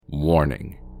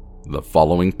Warning: the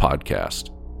following podcast,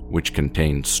 which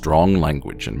contains strong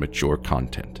language and mature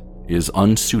content, is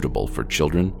unsuitable for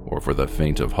children or for the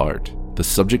faint of heart. The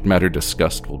subject matter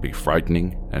discussed will be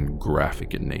frightening and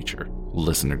graphic in nature.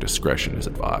 Listener discretion is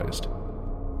advised.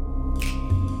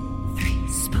 Three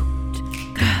spooked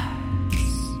girls.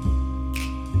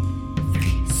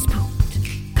 Three spooked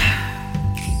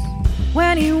girls.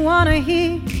 When you wanna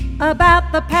hear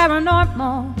about the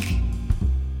paranormal,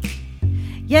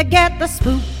 you get the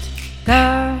spooked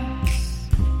girls.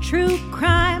 True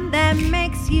crime that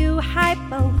makes you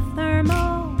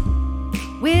hypothermal.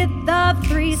 With the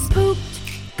three spooked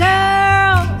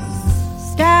girls.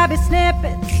 Stabby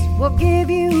snippets will give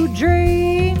you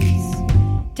dreams.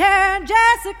 Tara and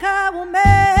Jessica will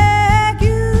make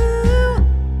you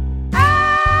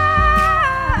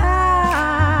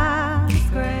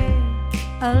scream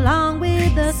along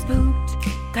with the spooked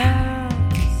girls.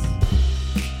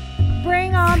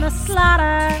 Bring on the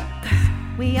slaughter.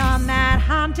 We on that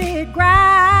haunted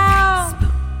ground.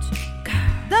 Spooked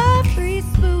girls. The three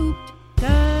spooked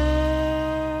girls.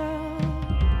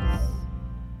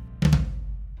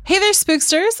 Hey there,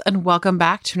 spooksters, and welcome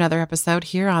back to another episode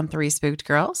here on Three Spooked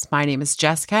Girls. My name is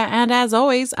Jessica, and as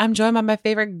always, I'm joined by my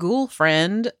favorite ghoul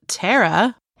friend,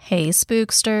 Tara. Hey,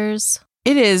 spooksters.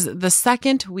 It is the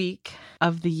second week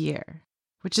of the year,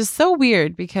 which is so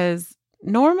weird because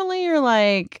normally you're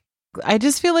like, I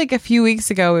just feel like a few weeks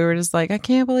ago we were just like, I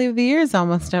can't believe the year's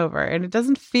almost over, and it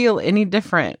doesn't feel any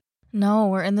different. No,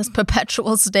 we're in this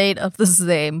perpetual state of the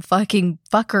same fucking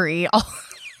fuckery.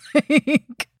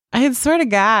 I swear to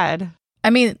God.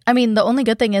 I mean, the only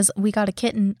good thing is we got a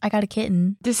kitten. I got a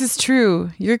kitten. This is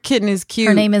true. Your kitten is cute.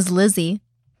 Her name is Lizzie.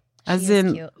 As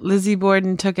in, cute. Lizzie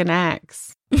Borden took an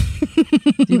axe.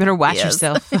 You better watch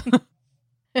yourself.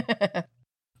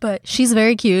 But she's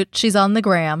very cute. She's on the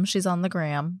gram. She's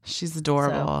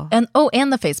adorable. So,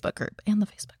 and the Facebook group.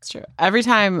 It's true. Every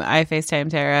time I FaceTime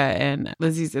Tara and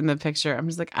Lizzie's in the picture, I'm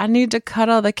just like, I need to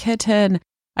cuddle the kitten.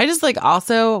 I just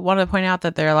also want to point out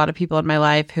that there are a lot of people in my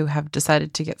life who have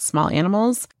decided to get small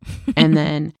animals and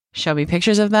then show me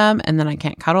pictures of them, and then I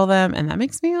can't cuddle them, and that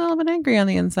makes me a little bit angry on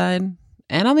the inside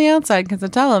and on the outside, because I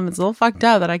tell them it's a little fucked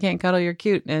up that I can't cuddle your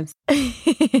cuteness.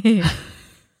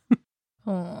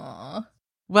 Aww.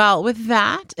 Well, with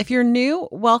that, if you're new,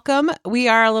 welcome. We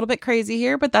are a little bit crazy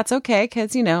here, but that's okay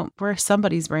because, we're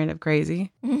somebody's brand of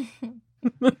crazy.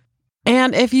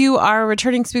 And if you are a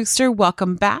returning spookster,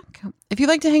 welcome back. If you'd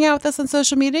like to hang out with us on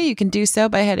social media, you can do so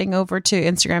by heading over to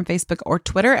Instagram, Facebook, or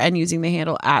Twitter and using the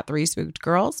handle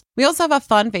 @3spookedgirls. We also have a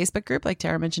fun Facebook group, like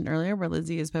Tara mentioned earlier, where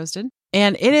Lizzie is posted.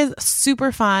 And it is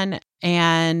super fun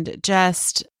and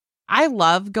just, I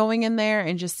love going in there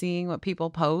and just seeing what people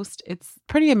post. It's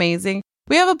pretty amazing.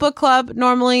 We have a book club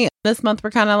normally. This month we're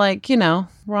kind of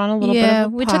we're on a little bit of a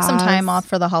we took some time off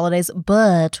for the holidays,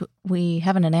 but we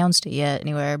haven't announced it yet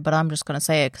anywhere. But I'm just going to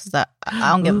say it because I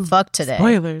don't give a fuck today.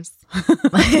 Spoilers.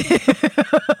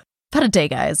 About a day,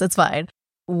 guys. It's fine.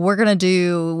 We're going to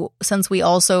do, since we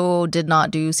also did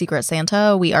not do Secret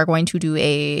Santa, we are going to do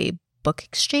a book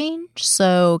exchange.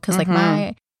 So, because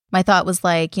my thought was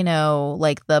like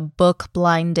the book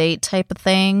blind date type of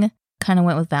thing. Kind of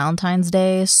went with Valentine's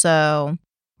Day, so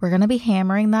we're going to be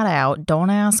hammering that out.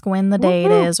 Don't ask when the date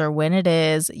is or when it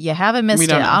is. You haven't missed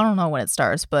it. I don't know when it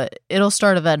starts, but it'll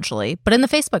start eventually. But in the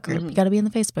Facebook group, you got to be in the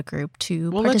Facebook group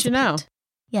to We'll participate. let you know.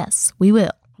 Yes, we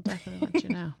will. We'll definitely let you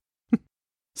know.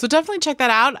 So definitely check that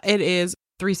out. It is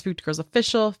Three Spooked Girls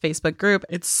official Facebook group.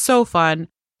 It's so fun.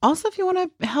 Also, if you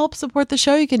want to help support the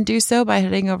show, you can do so by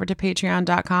heading over to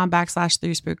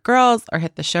patreon.com/3spookedgirls or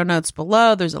hit the show notes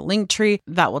below. There's a link tree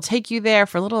that will take you there.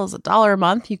 For little as $1 a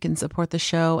month, you can support the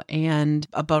show and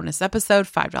a bonus episode,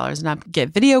 $5 and up, get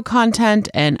video content,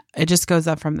 and it just goes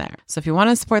up from there. So if you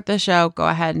want to support the show, go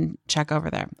ahead and check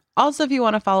over there. Also, if you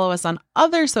want to follow us on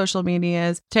other social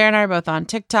medias, Tara and I are both on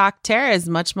TikTok. Tara is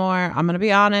much more, I'm going to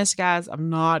be honest, guys, I'm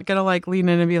not going to lean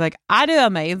in and be like, I do an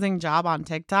amazing job on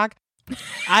TikTok.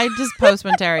 I just post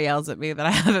when Tara yells at me that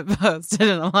I haven't posted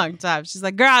in a long time. She's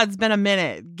like, girl, it's been a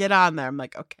minute. Get on there. I'm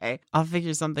like, okay, I'll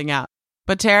figure something out.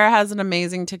 But Tara has an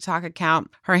amazing TikTok account.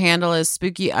 Her handle is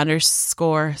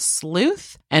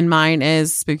spooky_sleuth. And mine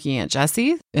is Spooky Aunt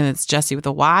Jessie. And it's Jessie with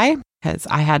a Y because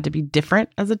I had to be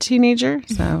different as a teenager.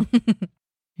 So,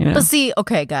 But see,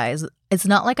 okay, guys, it's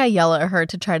not like I yell at her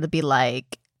to try to be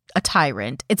like a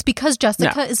tyrant. It's because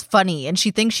Jessica is funny and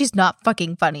she thinks she's not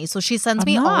fucking funny. So she sends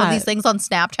me all of these things on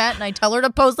Snapchat and I tell her to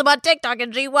post them on TikTok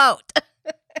and she won't.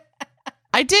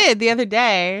 I did the other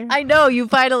day. I know you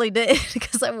finally did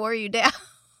because I wore you down.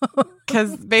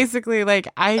 Because basically,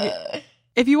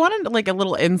 if you wanted a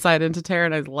little insight into Tara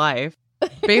and I's life,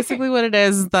 Basically what it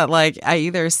is that like I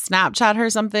either Snapchat her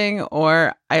something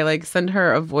or I like send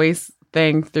her a voice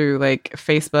thing through like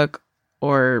Facebook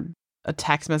or a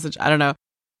text message. I don't know.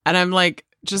 And I'm like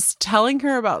just telling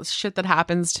her about shit that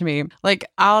happens to me. Like,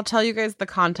 I'll tell you guys the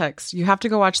context. You have to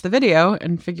go watch the video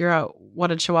and figure out what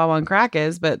a Chihuahua on crack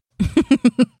is. But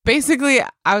basically,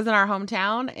 I was in our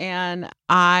hometown and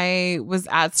I was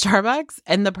at Starbucks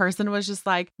and the person was just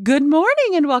like, "Good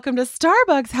morning and welcome to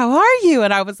Starbucks. How are you?"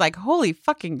 And I was like, holy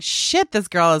fucking shit, this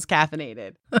girl is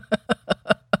caffeinated.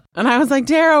 And I was like,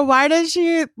 Tara, why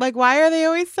are they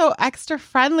always so extra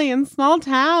friendly in small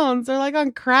towns? They're like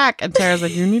on crack. And Tara's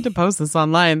like, you need to post this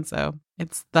online. So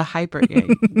it's the hyper. Yeah,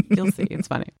 you'll see. It's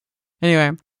funny.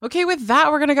 Anyway. Okay, with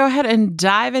that, we're going to go ahead and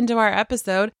dive into our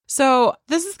episode. So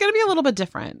this is going to be a little bit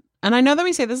different. And I know that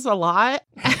we say this a lot.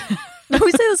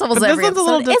 We say this almost every episode. This one's a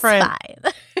little different. It's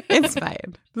fine. It's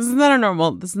fine. This is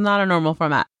not a normal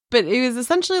format. But it was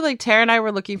essentially like Tara and I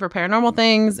were looking for paranormal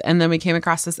things. And then we came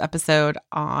across this episode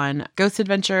on Ghost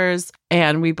Adventures.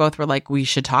 And we both were like, we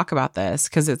should talk about this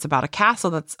because it's about a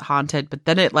castle that's haunted. But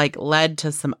then it like led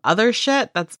to some other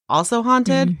shit that's also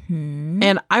haunted. Mm-hmm.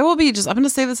 And I'm going to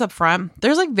say this up front.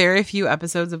 There's like very few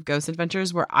episodes of Ghost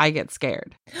Adventures where I get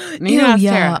scared.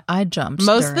 Yeah, I jumped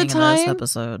most of the time, this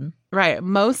episode. Right.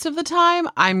 Most of the time,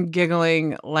 I'm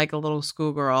giggling like a little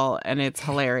schoolgirl and it's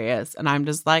hilarious. And I'm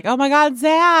just like, oh my God,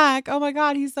 Zach. Oh my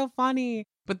God, he's so funny.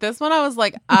 But this one, I was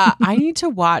like, I need to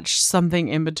watch something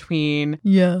in between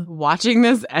watching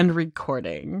this and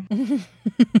recording.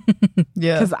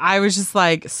 Yeah. Because I was just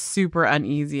like super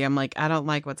uneasy. I'm like, I don't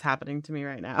like what's happening to me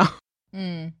right now.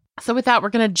 Mm. So with that, we're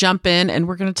going to jump in and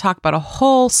we're going to talk about a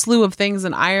whole slew of things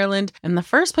in Ireland. And the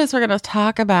first place we're going to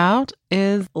talk about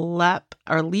is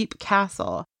Leap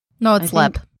Castle. No, it's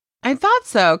Lep. I thought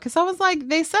so, because I was like,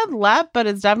 they said Lep, but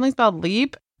it's definitely spelled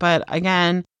Leap. But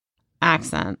again,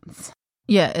 accents.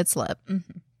 Yeah, it's Lep.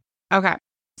 Mm-hmm. Okay.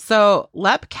 So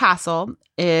Leap Castle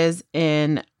is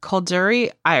in Kildare,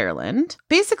 Ireland.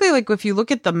 Basically, like if you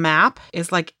look at the map,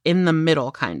 it's like in the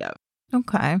middle, kind of.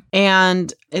 Okay.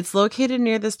 And it's located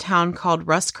near this town called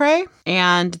Ruscray.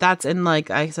 And that's in,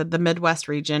 like I said, the Midwest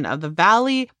region of the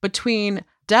valley between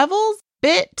Devil's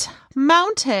Bit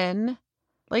Mountain.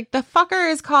 Like the fucker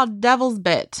is called Devil's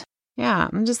Bit. Yeah,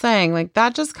 I'm just saying, like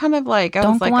that just kind of like, I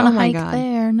was like, oh my God.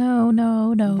 There.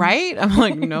 No. Right? I'm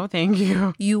like, no, thank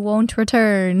you. You won't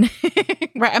return.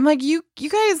 Right. I'm like, you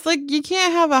guys, like, you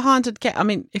can't have a haunted I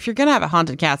mean, if you're going to have a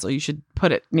haunted castle, you should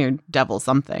put it near Devil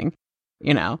something,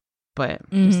 you know? But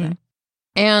just saying.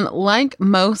 And like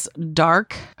most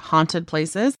dark haunted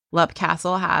places, Leap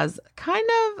Castle has kind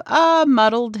of a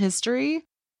muddled history.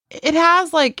 It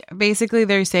has like basically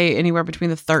they say anywhere between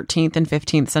the 13th and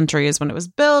 15th century is when it was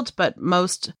built, but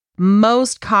most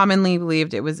commonly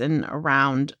believed it was in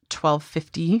around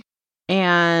 1250.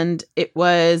 And it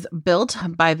was built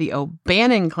by the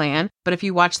O'Bannon clan. But if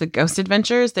you watch the Ghost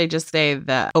Adventures, they just say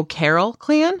the O'Carroll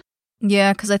clan.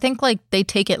 Yeah, because I think like they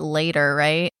take it later,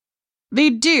 right? They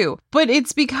do, but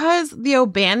it's because the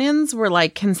O'Bannons were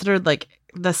like considered like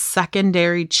the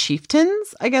secondary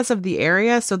chieftains, I guess, of the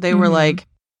area. So they were like,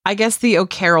 I guess the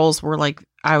O'Carrolls were like,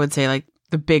 I would say like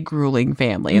the big ruling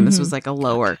family. And this was like a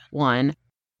lower one.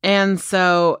 And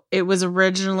so it was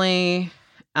originally,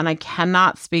 and I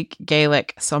cannot speak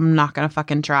Gaelic, so I'm not going to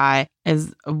fucking try.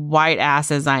 As white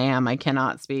ass as I am, I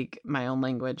cannot speak my own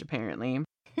language, apparently.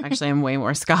 Actually, I'm way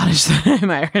more Scottish than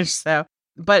I'm Irish, so.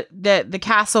 But the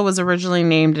castle was originally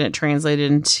named and it translated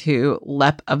into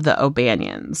Leap of the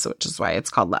O'Bannons, which is why it's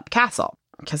called Leap Castle,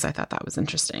 because I thought that was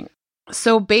interesting.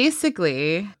 So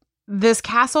basically, this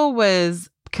castle was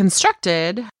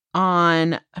constructed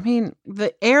on, I mean,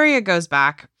 the area goes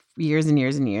back years and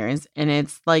years and years, and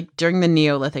it's like during the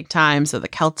Neolithic time, so the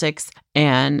Celtics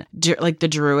and like the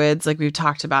Druids, like we've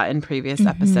talked about in previous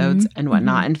episodes and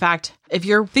whatnot. In fact, if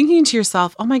you're thinking to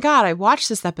yourself, oh my God, I watched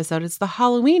this episode, it's the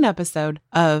Halloween episode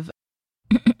of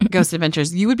Ghost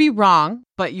Adventures, you would be wrong,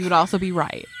 but you would also be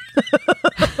right.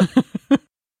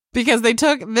 Because they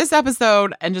took this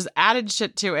episode and just added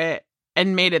shit to it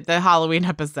and made it the Halloween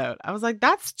episode. I was like,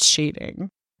 that's cheating.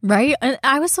 Right? And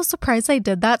I was so surprised I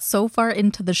did that so far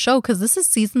into the show because this is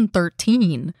season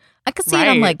 13. I could see it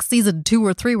on like season 2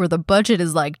 or 3 where the budget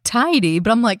is like tiny,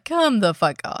 but I'm like, come the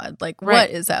fuck on. Like,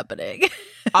 what is happening?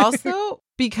 Also,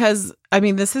 because, I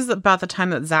mean, this is about the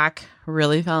time that Zach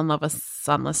really fell in love with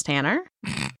Sunless Tanner.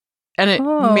 And it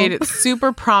made it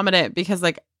super prominent because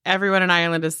like everyone in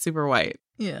Ireland is super white.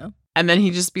 Yeah. And then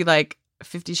he'd just be like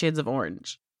 50 Shades of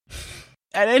Orange.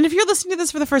 And if you're listening to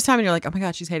this for the first time and you're like, oh my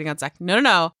God, she's hating on Zach.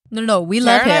 No. We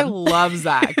love him. I love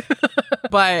Zach.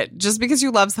 But just because you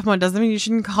love someone doesn't mean you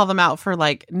shouldn't call them out for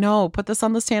like, no, put the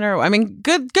sunless tanner. I mean,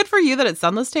 good for you that it's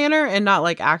sunless tanner and not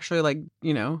like actually like,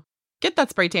 you know, get that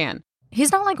spray tan.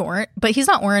 He's not like orange, but he's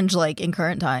not orange like in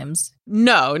current times.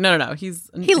 No. He's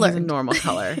a normal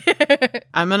color.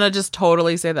 I'm going to just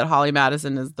totally say that Holly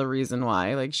Madison is the reason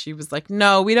why. Like she was like,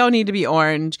 no, we don't need to be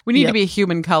orange. We need to be a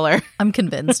human color. I'm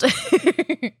convinced.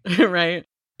 Right.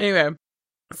 Anyway.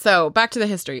 So back to the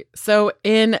history. So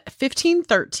in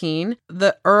 1513,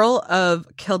 the Earl of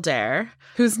Kildare,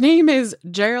 whose name is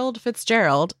Gerald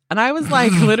Fitzgerald, and I was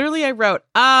like, literally, I wrote,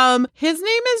 his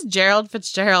name is Gerald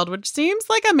Fitzgerald, which seems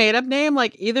like a made up name,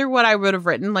 like either what I would have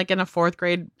written like in a 4th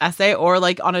grade essay or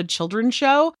like on a children's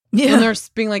show. Yeah. And they're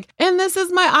being like, and this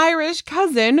is my Irish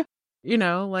cousin, you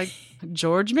know, like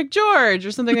George McGeorge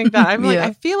or something like that. I'm like,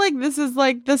 I feel like this is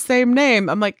like the same name.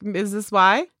 I'm like, is this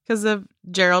why? Because of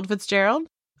Gerald Fitzgerald?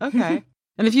 Okay.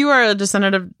 And if you are a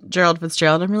descendant of Gerald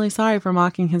Fitzgerald, I'm really sorry for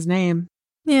mocking his name.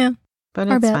 Yeah. But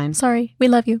it's fine. Sorry. We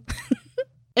love you.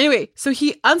 Anyway, so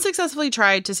he unsuccessfully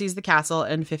tried to seize the castle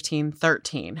in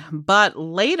 1513. But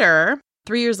later,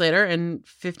 3 years later, in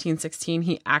 1516,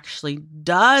 he actually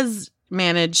does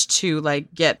manage to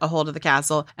like get a hold of the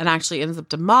castle and actually ends up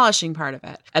demolishing part of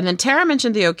it. And then Tara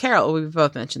mentioned the O'Carroll. Well, we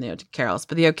both mentioned the O'Carrolls,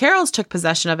 but the O'Carrolls took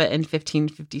possession of it in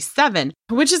 1557,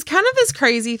 which is kind of this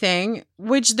crazy thing,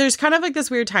 which there's kind of like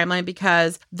this weird timeline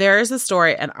because there's a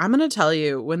story. And I'm going to tell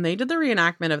you, when they did the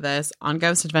reenactment of this on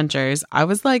Ghost Adventures, I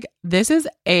was like, this is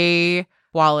a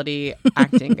quality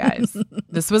acting, guys.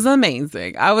 This was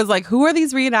amazing. I was like, who are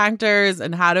these reenactors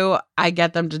and how do I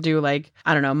get them to do like,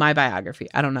 I don't know, my biography?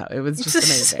 I don't know. It was just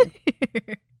amazing.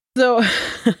 So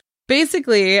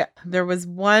basically, there was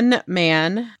one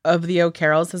man of the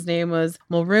O'Carrolls. His name was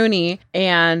Mulrooney,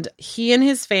 and he and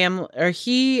his family, or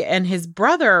he and his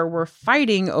brother were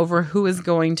fighting over who is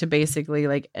going to basically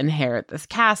like inherit this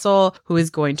castle, who is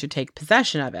going to take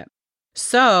possession of it.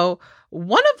 So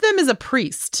one of them is a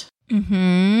priest. Which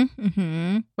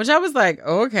I was like,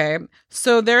 oh, okay.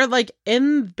 So they're like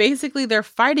they're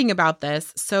fighting about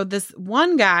this. So this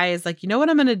one guy is like, you know what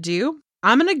I'm going to do?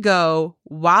 I'm going to go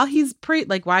while he's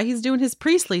doing his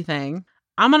priestly thing.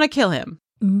 I'm going to kill him.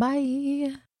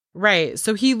 Bye. Right.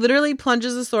 So he literally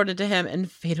plunges a sword into him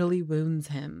and fatally wounds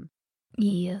him.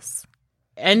 Yes.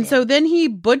 And so then he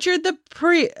butchered the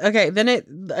priest. Okay, then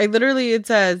it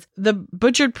says, the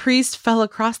butchered priest fell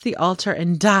across the altar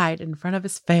and died in front of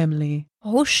his family.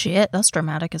 Oh shit, that's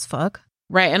dramatic as fuck.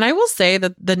 Right, and I will say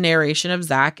that the narration of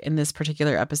Zach in this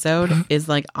particular episode is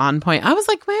like on point. I was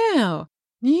like, wow,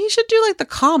 you should do like the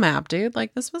calm app, dude.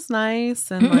 Like this was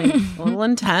nice and like a little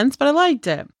intense, but I liked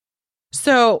it.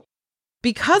 So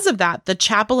because of that, the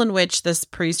chapel in which this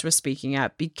priest was speaking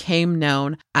at became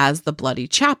known as the Bloody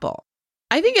Chapel.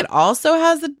 I think it also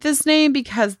has this name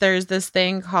because there's this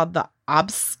thing called the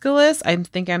obsculus. I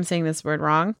think I'm saying this word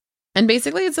wrong. And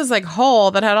basically it's this like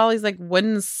hole that had all these like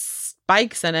wooden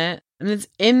spikes in it. And it's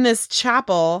in this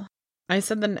chapel. I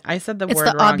said the word wrong. It's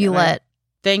the obulette.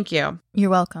 Thank you. You're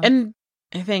welcome. And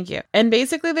thank you. And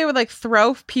basically they would like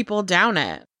throw people down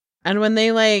it. And when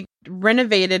they like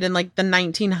renovated in like the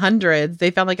 1900s,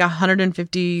 they found like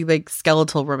 150 like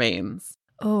skeletal remains.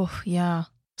 Oh, yeah.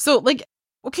 So like,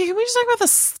 okay, can we just talk about the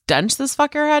stench this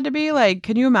fucker had to be? Like,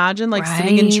 can you imagine like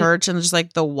sitting in church and just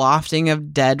like the wafting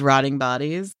of dead, rotting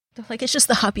bodies? They're like, it's just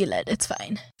the obulette. It's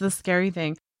fine. The scary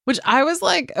thing, which I was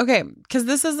like, okay, because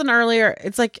this is an earlier,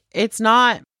 it's like, it's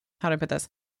not, how do I put this?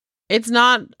 It's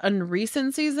not a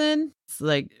recent season. It's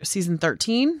like season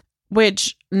 13,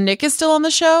 which Nick is still on the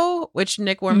show, which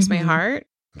Nick warms my heart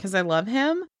because I love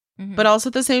him. But also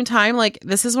at the same time, like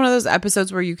this is one of those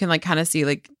episodes where you can like kind of see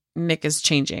like Nick is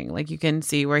changing. Like you can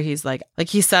see where he's like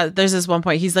he said, there's this one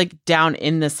point he's like down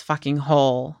in this fucking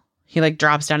hole. He like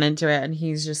drops down into it and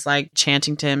he's just like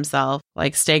chanting to himself,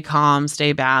 like stay calm,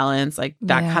 stay balanced, like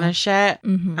that kind of shit.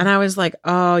 And I was like,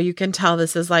 oh, you can tell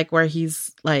this is like where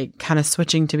he's like kind of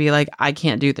switching to be like, I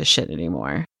can't do this shit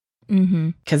anymore.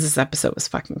 Because this episode was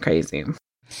fucking crazy.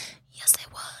 Yes,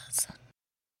 it was.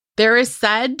 There is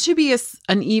said to be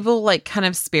an evil, like, kind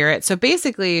of spirit. So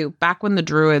basically, back when the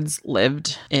Druids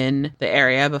lived in the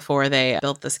area before they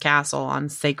built this castle on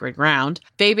sacred ground,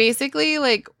 they basically,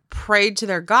 like, prayed to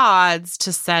their gods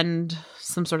to send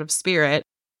some sort of spirit.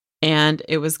 And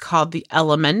it was called the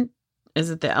element. Is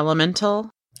it the elemental?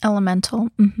 Elemental.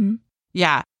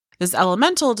 Yeah. This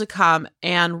elemental to come.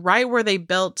 And right where they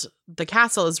built the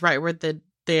castle is right where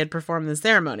they had performed the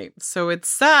ceremony. So it's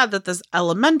sad that this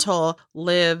elemental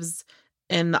lives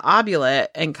in the obulate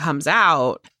and comes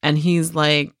out and he's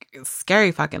like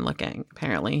scary fucking looking,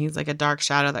 apparently. He's like a dark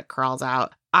shadow that crawls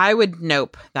out. I would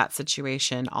nope that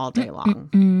situation all day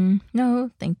long.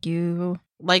 No, thank you.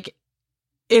 Like,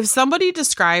 if somebody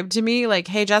described to me, like,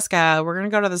 hey, Jessica, we're going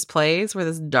to go to this place where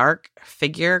this dark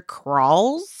figure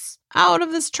crawls out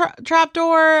of this trap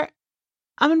door,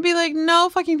 I'm going to be like, no,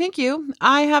 fucking thank you.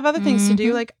 I have other things to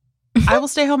do. Like, I will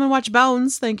stay home and watch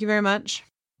Bones. Thank you very much.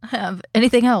 I have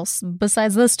anything else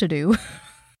besides this to do.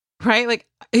 Right? Like,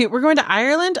 we're going to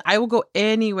Ireland. I will go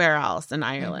anywhere else in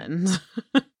Ireland.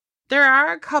 There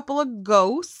are a couple of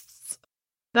ghosts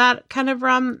that kind of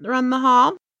run the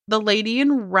hall. The lady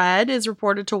in red is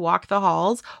reported to walk the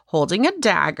halls holding a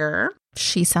dagger.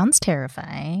 She sounds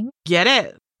terrifying. Get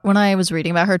it? When I was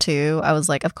reading about her too, I was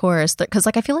like, of course, because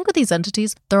like I feel like with these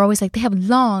entities, they're always like, they have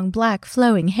long, black,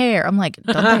 flowing hair. I'm like,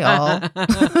 don't they all?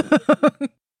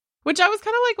 Which I was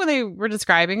kind of like when they were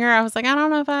describing her, I was like, I don't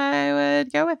know if I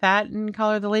would go with that and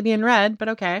call her the lady in red, but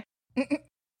okay.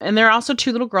 And there are also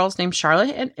two little girls named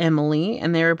Charlotte and Emily,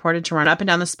 and they reported to run up and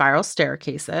down the spiral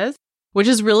staircases, which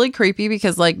is really creepy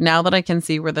because, like, now that I can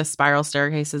see where the spiral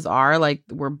staircases are, like,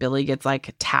 where Billy gets,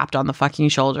 like, tapped on the fucking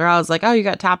shoulder, I was like, oh, you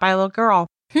got tapped by a little girl.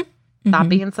 Stop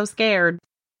being so scared.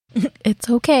 It's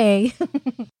okay.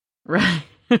 Right.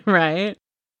 Right.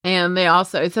 And they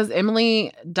also, it says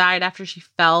Emily died after she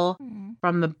fell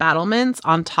from the battlements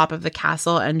on top of the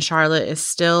castle, and Charlotte is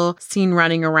still seen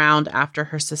running around after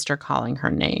her sister calling her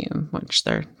name, which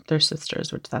they're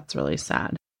sisters, which that's really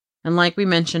sad. And like we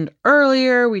mentioned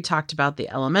earlier, we talked about the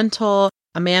elemental.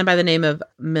 A man by the name of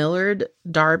Millard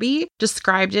Darby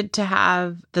described it to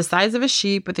have the size of a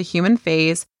sheep with a human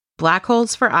face, black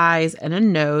holes for eyes and a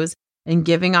nose, and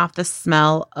giving off the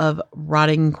smell of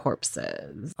rotting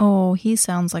corpses. Oh, he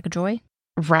sounds like a joy.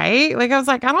 Right? Like, I was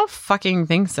like, I don't fucking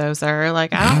think so, sir.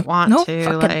 Like, I don't want to.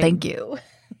 Fucking like, thank you.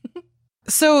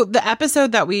 So the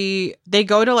episode that they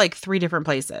go to like 3 different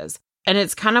places. And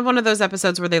it's kind of one of those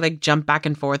episodes where they like jump back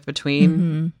and forth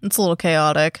between. It's a little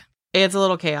chaotic. It's a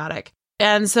little chaotic.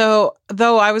 And so,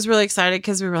 though I was really excited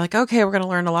because we were like, okay, we're going to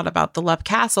learn a lot about the Lep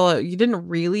Castle. You didn't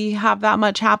really have that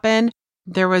much happen.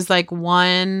 There was like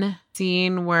one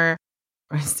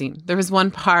there was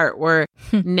one part where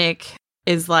Nick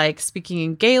is like speaking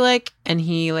in Gaelic and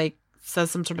he like says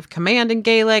some sort of command in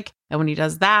Gaelic. And when he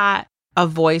does that, a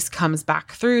voice comes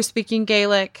back through speaking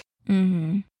Gaelic.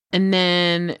 And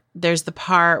then there's the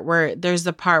part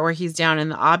where he's down in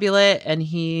the obulate and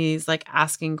he's like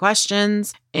asking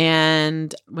questions.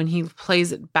 And when he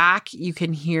plays it back, you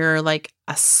can hear like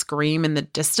a scream in the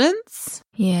distance.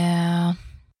 Yeah.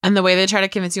 And the way they try to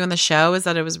convince you on the show is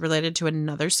that it was related to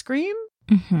another scream,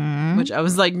 which I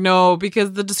was like, no,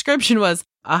 because the description was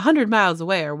 100 miles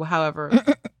away or however,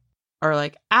 or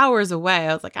like hours away.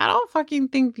 I was like, I don't fucking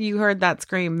think you heard that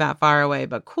scream that far away,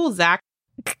 but cool, Zach.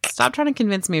 Stop trying to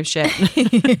convince me of shit.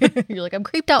 You're like, I'm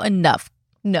creeped out enough.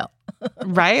 No.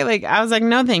 Right? Like, I was like,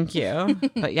 no, thank you.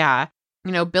 But yeah,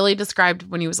 you know, Billy described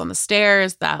when he was on the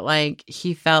stairs that like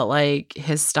he felt like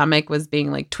his stomach was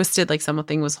being like twisted, like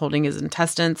something was holding his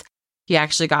intestines.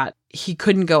 He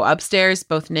couldn't go upstairs.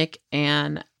 Both Nick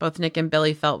and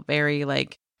Billy felt very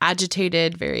like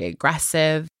agitated, very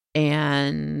aggressive.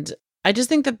 And I just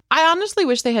think that I honestly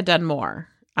wish they had done more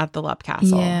at the Lep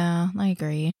Castle. Yeah, I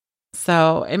agree.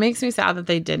 So it makes me sad that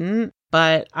they didn't,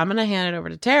 but I'm going to hand it over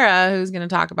to Tara, who's going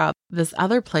to talk about this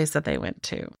other place that they went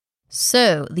to.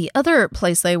 So the other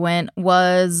place they went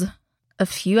was a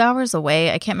few hours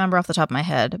away. I can't remember off the top of my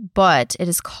head, but it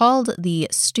is called the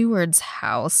Steward's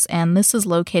House, and this is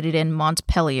located in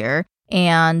Montpelier.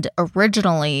 And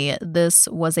originally, this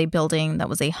was a building that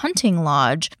was a hunting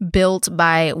lodge built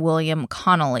by William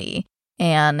Connolly.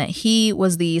 And he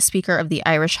was the Speaker of the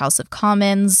Irish House of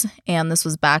Commons, and this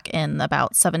was back in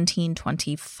about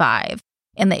 1725.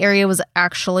 And the area was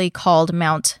actually called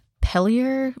Mount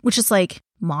Pelier, which is like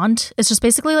Mont. It's just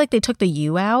basically like they took the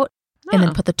U out and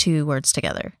then put the 2 words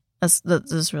together. That's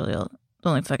really the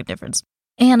only fucking difference.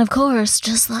 And of course,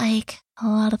 just like a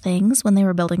lot of things when they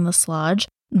were building this lodge,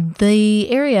 the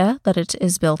area that it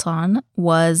is built on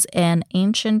was an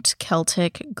ancient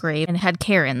Celtic grave and it had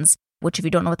cairns. Which, if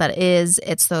you don't know what that is,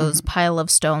 it's those pile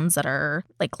of stones that are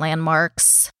like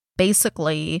landmarks.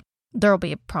 Basically, there'll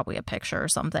be probably a picture or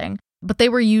something. But they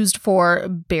were used for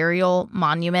burial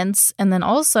monuments. And then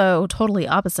also, totally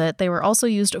opposite, they were also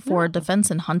used for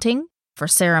defense and hunting, for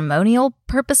ceremonial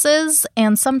purposes,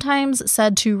 and sometimes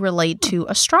said to relate to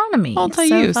astronomy.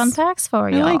 Multi-use. So fun facts for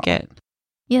you. I like it.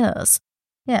 Yes.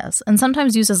 And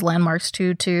sometimes used as landmarks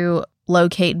too to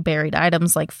locate buried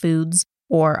items like foods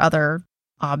or other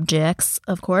objects,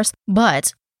 of course,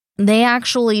 but they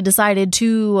actually decided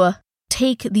to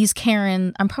take these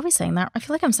Karen, I'm probably saying that, I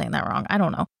feel like I'm saying that wrong. I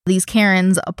don't know. These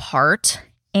Karens apart,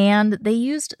 and they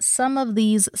used some of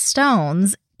these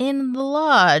stones in the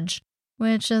lodge,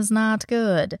 which is not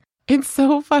good. It's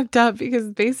so fucked up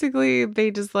because basically they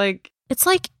just like... It's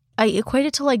like, I equate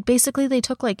it to like, basically they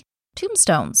took like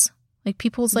tombstones, like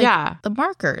people's like the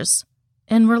markers.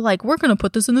 And we're like, we're going to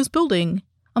put this in this building.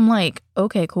 I'm like,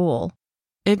 okay, cool.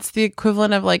 It's the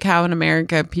equivalent of like how in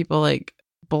America people like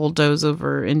bulldoze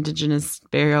over indigenous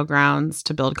burial grounds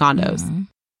to build condos.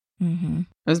 It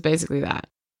was basically that.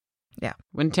 Yeah.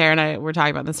 When Tara and I were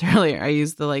talking about this earlier, I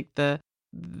used the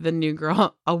new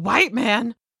girl, a white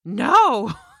man.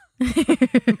 No.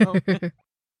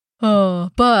 Oh,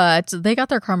 but they got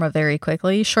their karma very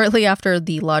quickly. Shortly after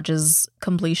the lodge's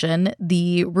completion,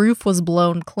 the roof was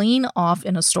blown clean off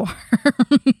in a storm.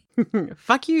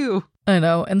 Fuck you. I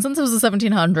know. And since it was the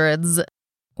 1700s,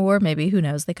 or maybe, who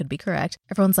knows, they could be correct,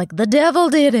 everyone's like, the devil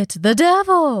did it, the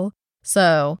devil.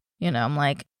 So, I'm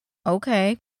like,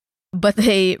 okay. But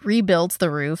they rebuilt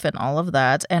the roof and all of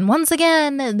that. And once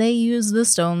again, they used the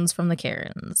stones from the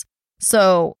Karens.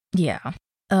 So, yeah,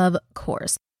 of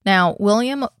course. Now,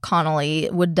 William Connolly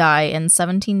would die in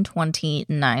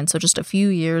 1729, so just a few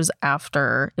years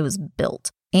after it was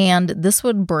built. And this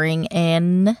would bring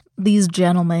in these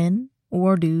gentlemen,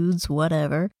 or dudes,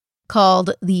 whatever,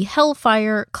 called the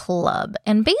Hellfire Club.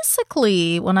 And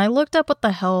basically, when I looked up what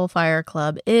the Hellfire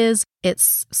Club is, it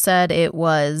said it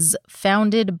was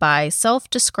founded by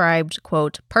self-described,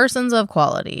 quote, persons of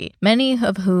quality, many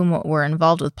of whom were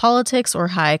involved with politics or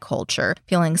high culture,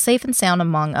 feeling safe and sound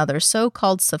among other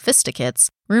so-called sophisticates.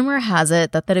 Rumor has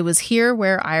it that it was here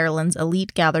where Ireland's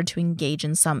elite gathered to engage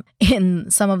in some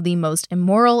of the most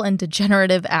immoral and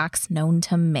degenerative acts known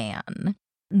to man.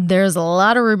 There's a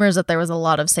lot of rumors that there was a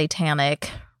lot of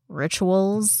satanic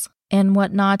rituals and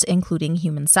whatnot, including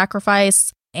human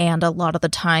sacrifice. And a lot of the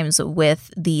times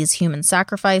with these human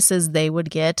sacrifices, they would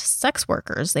get sex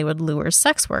workers. They would lure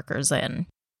sex workers in.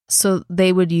 So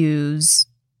they would use,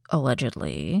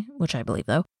 allegedly, which I believe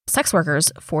though, sex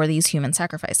workers for these human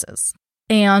sacrifices.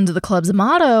 And the club's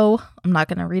motto, I'm not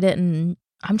going to read it I'm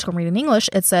just going to read it in English.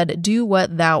 It said, do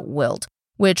what thou wilt,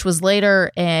 which was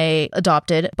later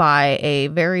adopted by a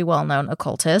very well-known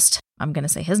occultist. I'm going to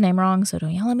say his name wrong, so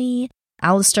don't yell at me.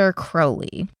 Aleister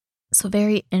Crowley. So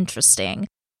very interesting.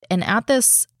 And at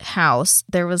this house,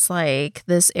 there was like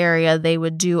this area they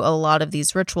would do a lot of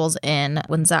these rituals in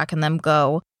when Zach and them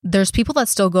go. There's people that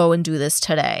still go and do this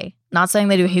today. Not saying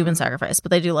they do human sacrifice, but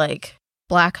they do like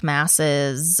black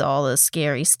masses, all this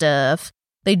scary stuff.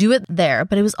 They do it there,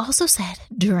 but it was also said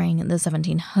during the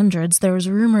 1700s, there was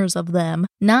rumors of them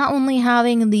not only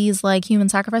having these like human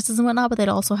sacrifices and whatnot, but they'd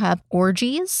also have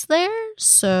orgies there.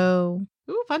 So,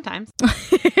 ooh, fun times.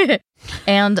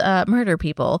 And murder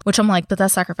people, which I'm like, but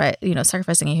that's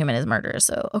sacrificing a human is murder.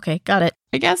 So, okay, got it.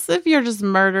 I guess if you're just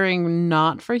murdering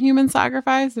not for human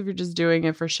sacrifice, if you're just doing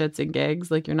it for shits and gigs,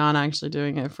 like you're not actually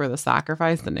doing it for the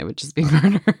sacrifice, then it would just be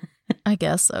murder. I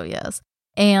guess so, yes.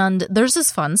 And there's this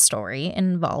fun story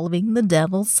involving the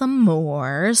devil some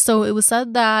more. So it was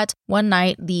said that one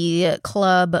night the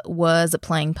club was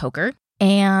playing poker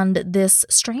and this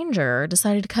stranger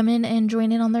decided to come in and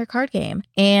join in on their card game.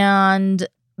 And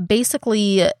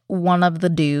basically one of the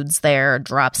dudes there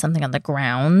dropped something on the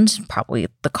ground, probably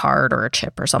the card or a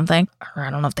chip or something. Or I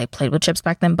don't know if they played with chips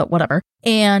back then, but whatever.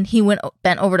 And he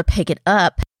bent over to pick it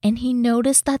up. And he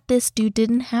noticed that this dude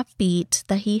didn't have feet,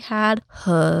 that he had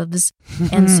hooves.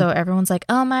 And so everyone's like,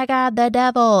 oh my God, the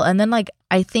devil. And then like,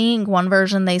 I think one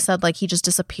version they said like he just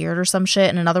disappeared or some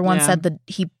shit. And another one said that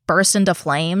he burst into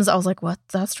flames. I was like, what?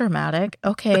 That's dramatic.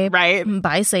 Okay. Right.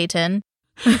 Bye, Satan.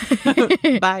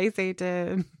 Bye,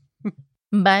 Satan.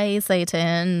 Bye,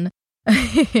 Satan.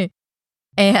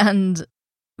 And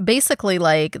basically,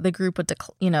 like, the group would,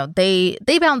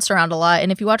 they bounced around a lot.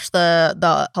 And if you watch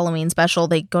the Halloween special,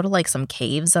 they go to, like, some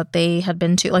caves that they had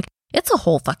been to. Like, it's a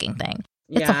whole fucking thing.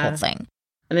 It's a whole thing.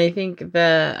 And I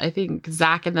think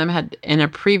Zach and them had, in a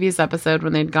previous episode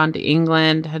when they'd gone to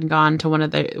England, had gone to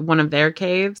one of their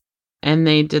caves. And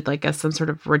they did, like, some sort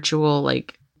of ritual,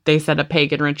 like, they said a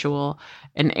pagan ritual.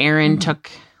 And Aaron took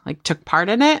part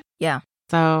in it. Yeah.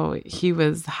 So he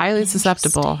was highly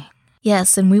susceptible.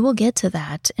 Yes, and we will get to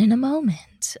that in a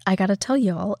moment. I gotta tell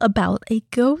y'all about a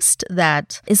ghost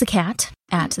that is a cat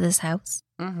at this house.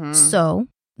 Mm-hmm. So,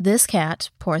 this cat,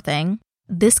 poor thing,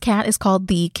 this cat is called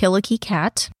the Killikee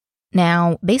cat.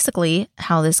 Now, basically,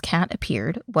 how this cat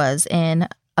appeared was in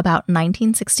about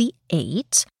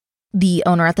 1968. The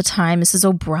owner at the time, Mrs.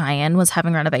 O'Brien, was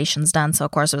having renovations done. So,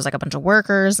 of course, there was like a bunch of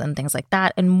workers and things like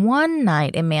that. And one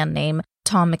night, a man named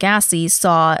Tom McAssie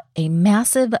saw a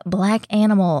massive black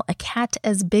animal, a cat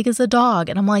as big as a dog.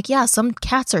 And I'm like, yeah, some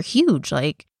cats are huge.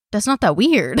 Like, that's not that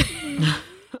weird.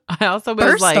 I also was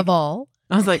First like, of all,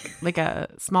 I was like a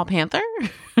small panther?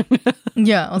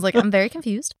 yeah, I was like, I'm very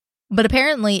confused. But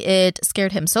apparently it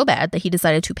scared him so bad that he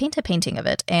decided to paint a painting of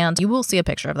it. And you will see a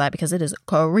picture of that because it is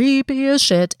creepy as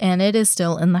shit. And it is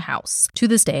still in the house to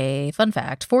this day. Fun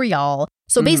fact for y'all.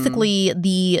 So basically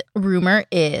the rumor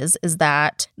is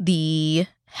that the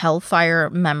Hellfire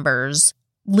members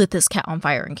lit this cat on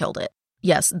fire and killed it.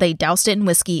 Yes, they doused it in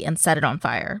whiskey and set it on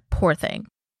fire. Poor thing.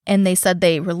 And they said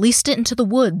they released it into the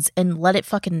woods and let it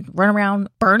fucking run around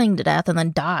burning to death and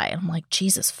then die. I'm like,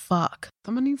 Jesus fuck.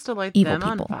 Someone needs to light Evil them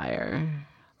people. on fire.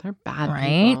 They're bad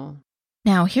Right? people.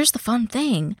 Now, here's the fun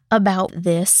thing about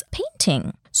this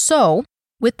painting. So,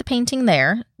 with the painting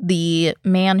there, the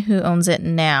man who owns it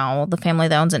now, the family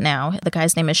that owns it now, the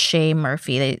guy's name is Shay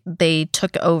Murphy. They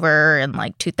took over in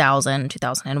like 2000,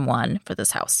 2001 for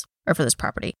this house or for this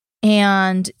property.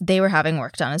 And they were having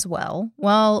work done as well.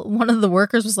 Well, one of the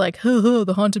workers was like,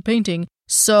 the haunted painting.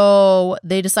 So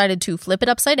they decided to flip it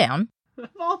upside down. Of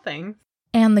all things.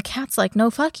 And the cat's like, no,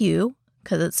 fuck you,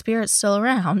 because its spirit's still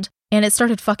around. And it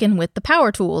started fucking with the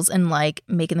power tools and like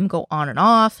making them go on and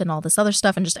off and all this other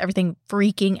stuff and just everything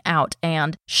freaking out.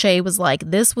 And Shay was like,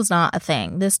 this was not a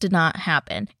thing. This did not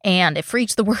happen. And it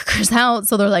freaked the workers out.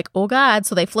 So they're like, oh God.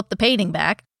 So they flipped the painting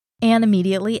back. And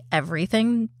immediately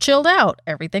everything chilled out.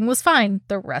 Everything was fine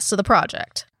the rest of the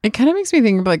project. It kind of makes me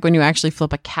think of like when you actually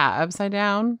flip a cat upside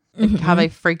down, like how they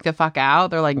freak the fuck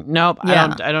out. They're like, nope,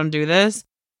 Yeah. I don't do this.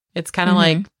 It's kind of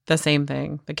like the same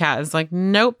thing. The cat is like,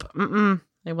 nope,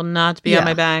 they will not be on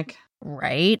my back.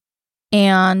 Right.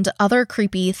 And other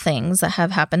creepy things that have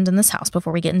happened in this house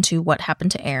before we get into what happened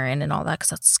to Aaron and all that, because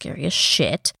that's scary as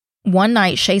shit. One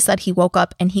night, Shay said he woke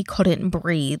up and he couldn't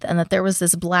breathe and that there was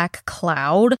this black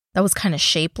cloud that was kind of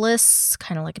shapeless,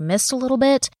 kind of like mist a little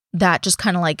bit, that just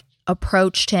kind of like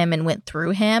approached him and went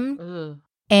through him. Ugh.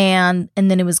 And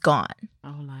then it was gone.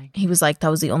 Oh my. He was like, that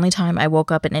was the only time I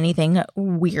woke up and anything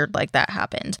weird like that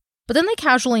happened. But then they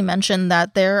casually mentioned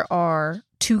that there are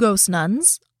 2 ghost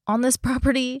nuns on this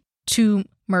property, 2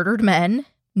 murdered men,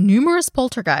 numerous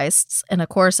poltergeists, and of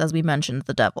course, as we mentioned,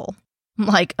 the devil. I'm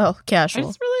like, oh, I casual.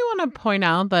 just really want to point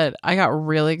out that I got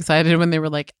really excited when they were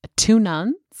like 2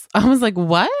 nuns. I was like,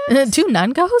 what? 2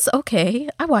 nun ghosts? Okay.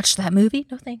 I watched that movie.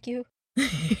 No, thank you.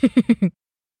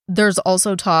 There's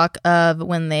also talk of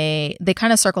when they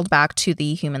kind of circled back to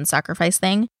the human sacrifice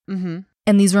thing. Mm-hmm.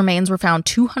 And these remains were found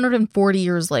 240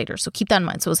 years later. So keep that in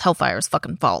mind. So it was Hellfire's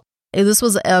fucking fault. This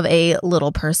was of a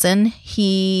little person.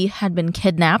 He had been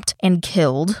kidnapped and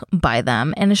killed by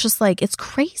them. And it's just like, it's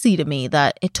crazy to me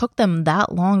that it took them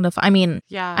that long to I mean,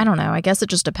 Yeah. I don't know. I guess it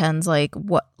just depends like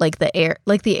what, like the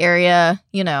area,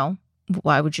 you know,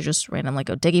 why would you just randomly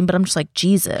go digging? But I'm just like,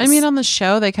 Jesus. I mean, on the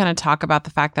show, they kind of talk about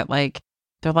the fact that like,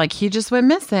 they're like, he just went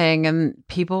missing. And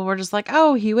people were just like,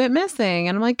 oh, he went missing.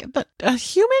 And I'm like, but a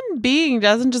human being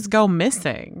doesn't just go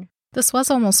missing. This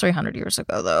was almost 300 years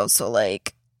ago, though. So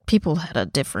like, people had a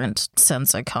different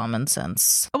sense of common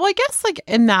sense. Well, I guess like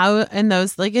in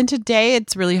today,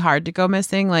 it's really hard to go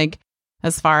missing. Like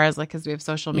as far as like, because we have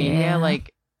social media, Yeah.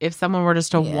 like if someone were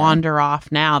just to Yeah. wander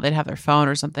off now, they'd have their phone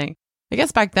or something. I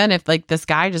guess back then, if like this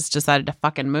guy just decided to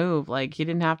fucking move, like he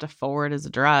didn't have to forward his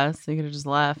address. He could have just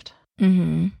left.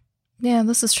 Mm-hmm. Yeah,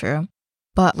 this is true.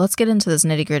 But let's get into this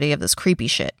nitty gritty of this creepy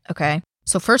shit, okay?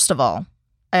 So first of all,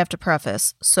 I have to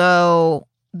preface. So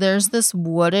there's this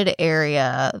wooded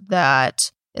area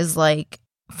that is like,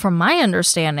 from my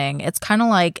understanding, it's kind of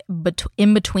like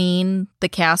in between the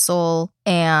castle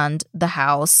and the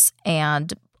house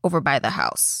and over by the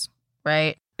house,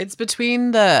 right? It's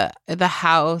between the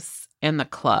house and the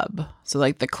club. So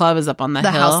like the club is up on the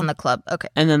The hill. house and the club. Okay.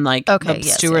 And then like Okay, the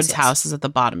yes, steward's yes, yes. house is at the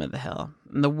bottom of the hill.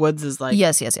 And the woods is like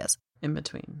Yes. in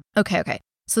between. Okay.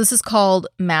 So this is called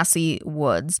Massey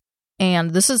Woods.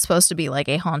 And this is supposed to be like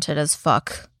a haunted as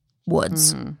fuck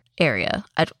woods Mhm. area.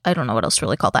 I don't know what else to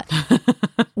really call that.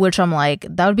 Which I'm like,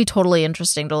 that would be totally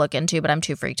interesting to look into, but I'm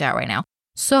too freaked out right now.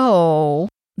 So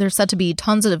there's said to be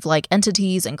tons of like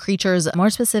entities and creatures,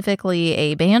 more specifically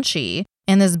a banshee.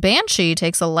 And this banshee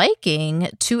takes a liking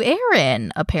to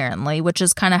Aaron, apparently, which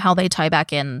is kind of how they tie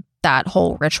back in that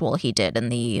whole ritual he did in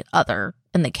the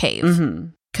cave. Mm-hmm.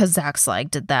 Because Zach's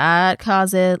like, did that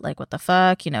cause it? Like, what the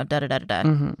fuck? You know, da-da-da-da-da.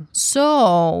 Mm-hmm.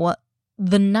 So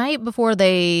the night before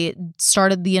they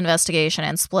started the investigation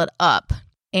and split up,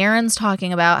 Aaron's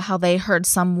talking about how they heard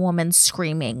some woman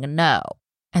screaming no.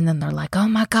 And then they're like, oh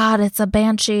my God, it's a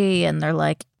banshee. And they're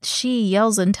like, she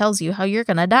yells and tells you how you're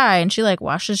going to die. And she like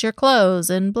washes your clothes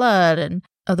in blood. And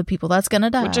of the people that's gonna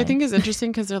die. Which I think is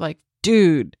interesting because they're like,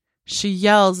 dude, she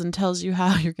yells and tells you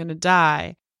how you're gonna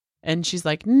die. And she's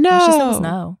like, no. All she said was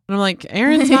no. And I'm like,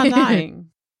 Aaron's not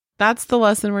dying. That's the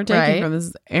lesson we're taking from this.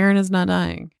 Is Aaron is not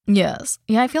dying. Yes.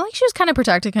 Yeah, I feel like she was kind of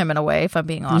protecting him in a way, if I'm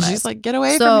being honest. And she's like, get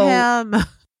away from him.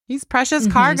 He's precious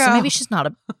cargo. So maybe she's not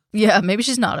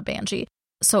a banshee.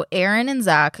 So Aaron and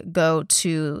Zach go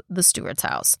to the Steward's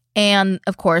house. And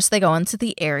of course, they go into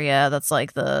the area that's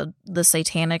like the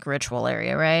satanic ritual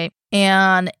area, right?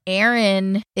 And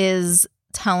Aaron is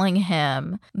telling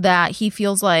him that he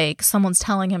feels like someone's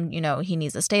telling him, you know, he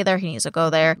needs to stay there, he needs to go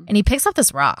there. And he picks up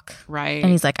this rock. Right.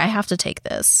 And he's like, I have to take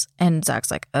this. And Zach's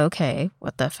like, okay,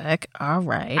 what the fuck? All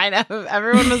right. I know.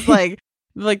 Everyone was like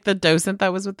the docent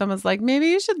that was with them was like, maybe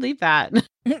you should leave that.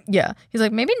 Yeah. He's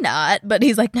like, maybe not. But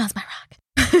he's like, no, it's my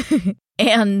rock.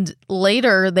 And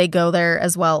later they go there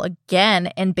as well again.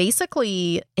 And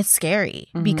basically it's scary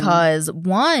because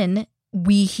one,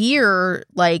 we hear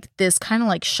like this kind of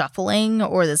like shuffling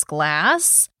or this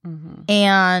glass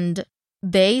and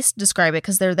they describe it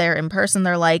because they're there in person.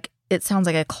 They're like, it sounds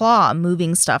like a claw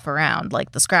moving stuff around,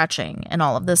 like the scratching and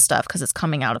all of this stuff because it's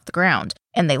coming out of the ground.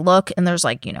 And they look and there's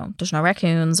like, you know, there's no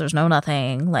raccoons, there's no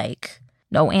nothing, like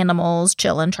no animals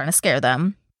chilling, trying to scare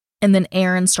them. And then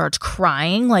Aaron starts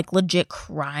crying, like legit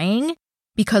crying,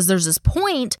 because there's this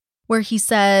point where he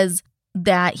says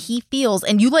that he feels,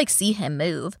 and you like see him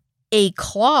move, a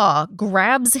claw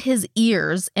grabs his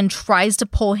ears and tries to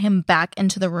pull him back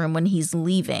into the room when he's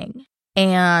leaving.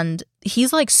 And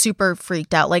he's like super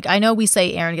freaked out. Like, I know we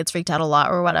say Aaron gets freaked out a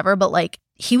lot or whatever, but like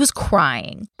he was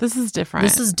crying. This is different.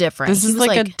 This is different. This is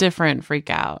like a different freak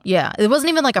out. Yeah. It wasn't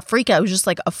even like a freak out. It was just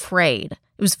like afraid.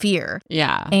 It was fear.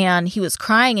 Yeah. And he was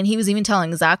crying and he was even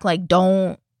telling Zach, like,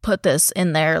 don't put this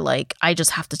in there. Like, I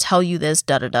just have to tell you this,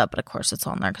 da-da-da. But of course it's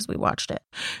on there because we watched it.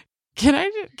 Can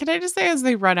I just say, as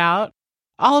they run out,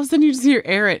 all of a sudden you just hear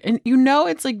Aaron, and you know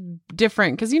it's like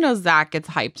different because you know Zach gets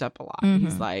hyped up a lot.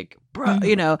 He's like, bro,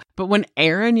 you know. But when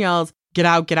Aaron yells, "Get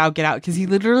out, get out, get out," because he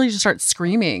literally just starts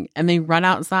screaming, and they run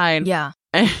outside. Yeah,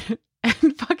 and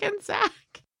fucking Zach,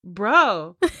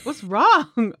 bro, what's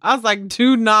wrong? I was like,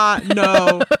 do not,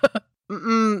 no,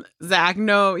 Zach,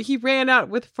 no. He ran out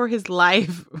for his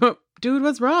life, dude.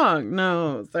 What's wrong?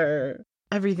 No, sir,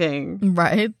 everything.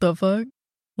 Right? The fuck.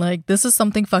 Like, this is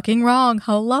something fucking wrong.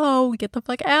 Hello, get the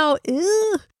fuck out.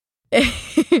 Ew.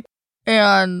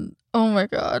 And oh my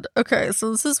god. Okay,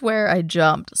 so this is where I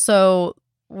jumped. So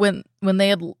when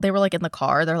they were like in the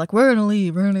car, they're like, we're gonna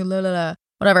leave, la la la,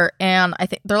 whatever. And I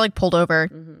think they're like pulled over.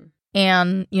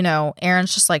 And you know,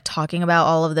 Aaron's just like talking about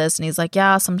all of this, and he's like,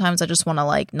 yeah, sometimes I just want to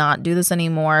like not do this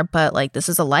anymore, but like this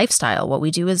is a lifestyle. What we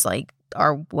do is like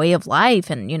our way of life,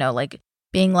 and you know, like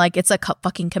being like it's a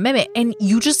fucking commitment. And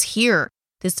you just hear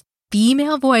this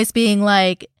female voice being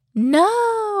like,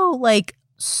 no, like,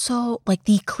 so like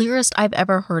the clearest I've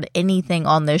ever heard anything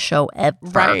on this show ever.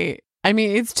 Right. I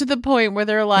mean, it's to the point where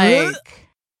they're like,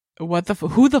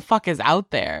 who the fuck is out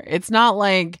there? It's not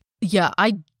like. Yeah,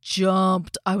 I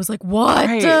jumped. I was like, what?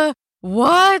 Right.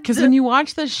 What? Because when you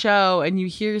watch the show and you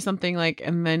hear something like,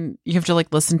 and then you have to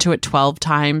like listen to it 12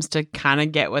 times to kind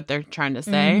of get what they're trying to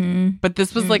say. But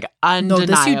this was like undeniable. No,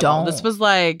 this you don't. This was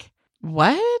like,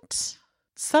 what?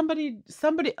 Somebody,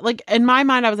 like in my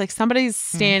mind, I was like, somebody's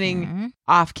standing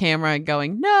off camera and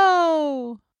going,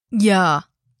 no. Yeah.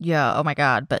 Yeah. Oh my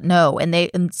God. But no.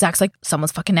 And Zach's like,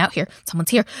 someone's fucking out here. Someone's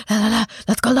here. La, la, la.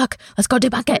 Let's go look. Let's go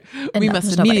debunk it. And we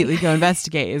must immediately go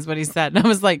investigate, is what he said. And I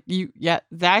was like,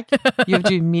 Zach, you have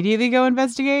to immediately go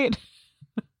investigate.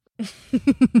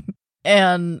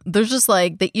 And there's just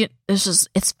like,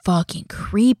 it's fucking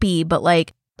creepy. But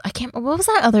like, what was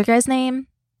that other guy's name?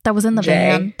 That was in the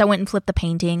van that went and flipped the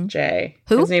painting. Jay.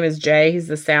 Who? His name is Jay. He's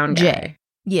the sound guy. Jay.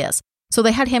 Yes. So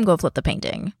they had him go flip the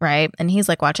painting, right? And he's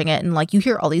like watching it, and like you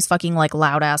hear all these fucking like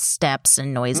loud ass steps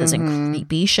and noises and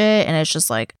creepy shit, and it's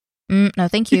just like, no,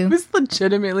 thank you. He was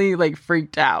legitimately like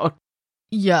freaked out.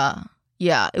 Yeah.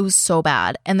 Yeah. It was so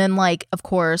bad. And then like, of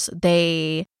course,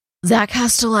 Zach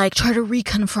has to like try to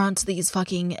reconfront these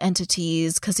fucking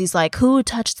entities because he's like, who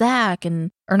touched Zach?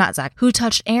 Or not Zach, who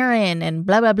touched Aaron? And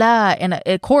blah, blah, blah. And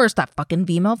of course, that fucking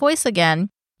female voice again.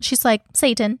 She's like,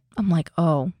 Satan. I'm like,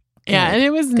 oh. Good, yeah. And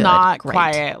it was not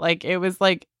quiet. Like, it was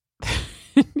like,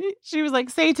 she was like,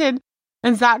 Satan.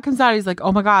 And Zach comes out. He's like,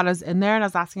 oh my God, I was in there and I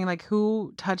was asking like,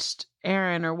 who touched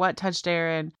Aaron or what touched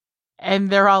Aaron? And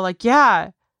they're all like,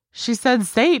 yeah, she said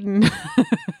Satan.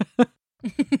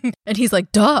 And he's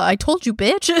like, duh, I told you,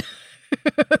 bitch.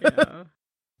 Yeah.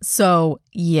 So,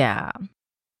 yeah.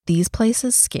 these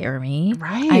places scare me.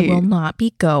 Right. I will not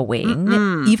be going.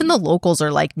 Mm-mm. Even the locals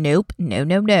are like, nope, no,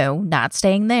 not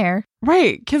staying there.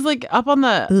 Right. Because like up on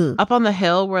Ugh. the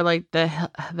hill where like the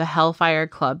Hellfire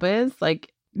Club is,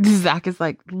 like Zach is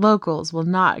like, locals will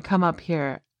not come up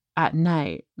here at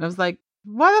night. And I was like,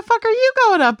 why the fuck are you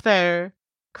going up there?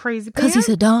 Crazy Because pants?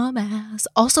 he's a dumbass.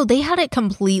 Also, they had it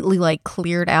completely like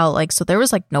cleared out. Like, so there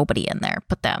was like nobody in there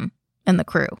but them and the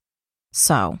crew.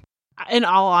 So, In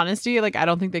all honesty, like I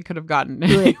don't think they could have gotten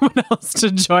anyone else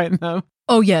to join them.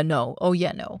 oh yeah, no.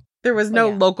 There was no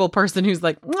yeah. local person who's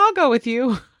like, I'll go with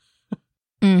you.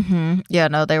 Mm-hmm. Yeah,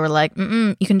 no, they were like,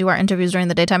 you can do our interviews during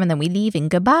the daytime and then we leave and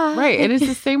goodbye. Right. And it's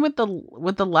the same with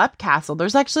the Lep Castle.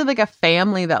 There's actually like a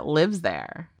family that lives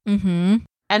there. Mm-hmm.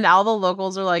 And all the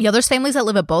locals are like, Yeah, there's families that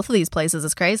live at both of these places.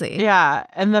 It's crazy. yeah.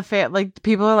 And the like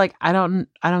people are like, I don't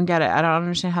get it. I don't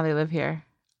understand how they live here.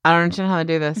 I don't understand how they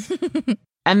do this.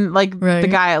 And like Right. the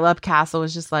guy at Lep Castle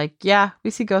was just like, yeah, we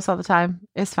see ghosts all the time.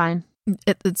 It's fine.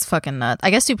 It's fucking nuts.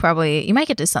 I guess you might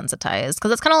get desensitized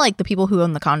because it's kind of like the people who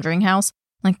own the Conjuring house.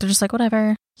 Like, they're just like,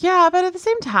 whatever. Yeah. But at the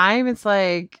same time, it's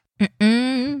like,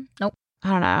 Nope. I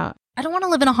don't know. I don't want to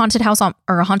live in a haunted house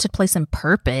or a haunted place on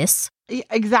purpose. Yeah,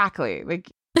 exactly.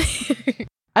 Like,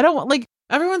 I don't want, like,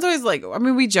 everyone's always like, I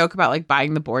mean, we joke about like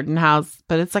buying the Borden house,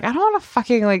 but it's like, I don't want to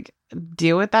fucking like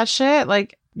deal with that shit.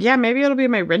 Like, yeah, maybe it'll be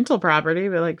my rental property,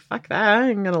 but like, fuck that. I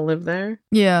ain't gonna live there.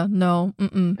 Yeah, no.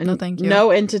 And No, thank you.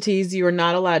 No entities, you are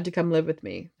not allowed to come live with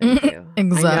me. Thank you. I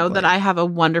know Exactly. that I have a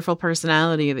wonderful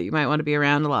personality that you might want to be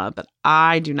around a lot, but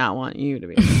I do not want you to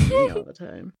be around me all the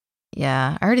time.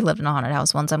 Yeah, I already lived in a haunted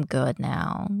house once. I'm good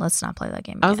now. Let's not play that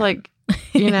game I was again.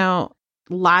 like,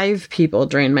 live people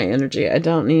drain my energy. I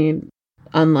don't need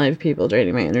unlive people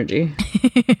draining my energy.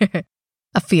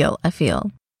 I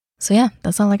feel. So yeah,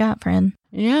 that's all I got, friend.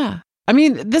 Yeah. I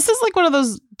mean, this is like one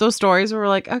of those stories where we're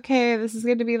like, okay, this is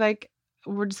going to be like,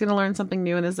 we're just going to learn something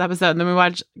new in this episode. And then we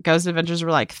watch Ghost Adventures.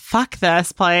 We're like, fuck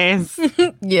this place.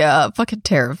 Yeah, fucking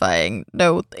terrifying.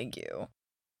 No, thank you.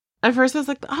 At first I was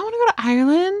like, I want to go to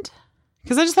Ireland.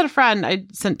 Because I just had a friend. I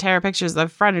sent Tara pictures of a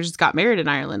friend who just got married in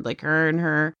Ireland. Like her and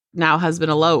her now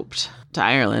husband eloped to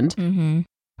Ireland. Mm-hmm.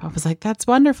 I was like, that's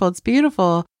wonderful. It's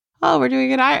beautiful. Oh, we're doing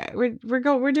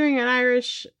we're doing an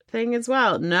Irish thing as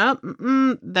well. Nope.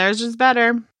 Theirs is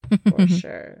better. For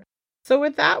sure. So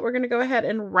with that, we're going to go ahead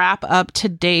and wrap up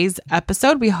today's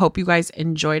episode. We hope you guys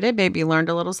enjoyed it. Maybe learned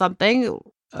a little something.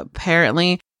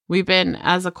 Apparently, we've been,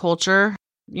 as a culture,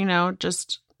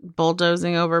 just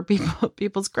bulldozing over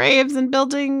people's graves and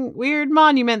building weird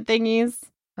monument thingies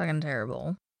Fucking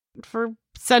terrible. for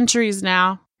centuries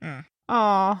now.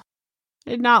 Oh,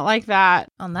 did not like that.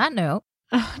 On that note.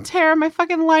 Tara, my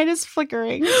fucking light is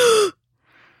flickering.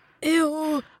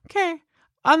 Ew. Okay.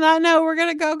 On that note, we're going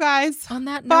to go, guys. On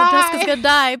that note, Bye. Jessica's gonna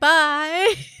die.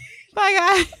 Bye. Bye,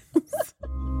 guys.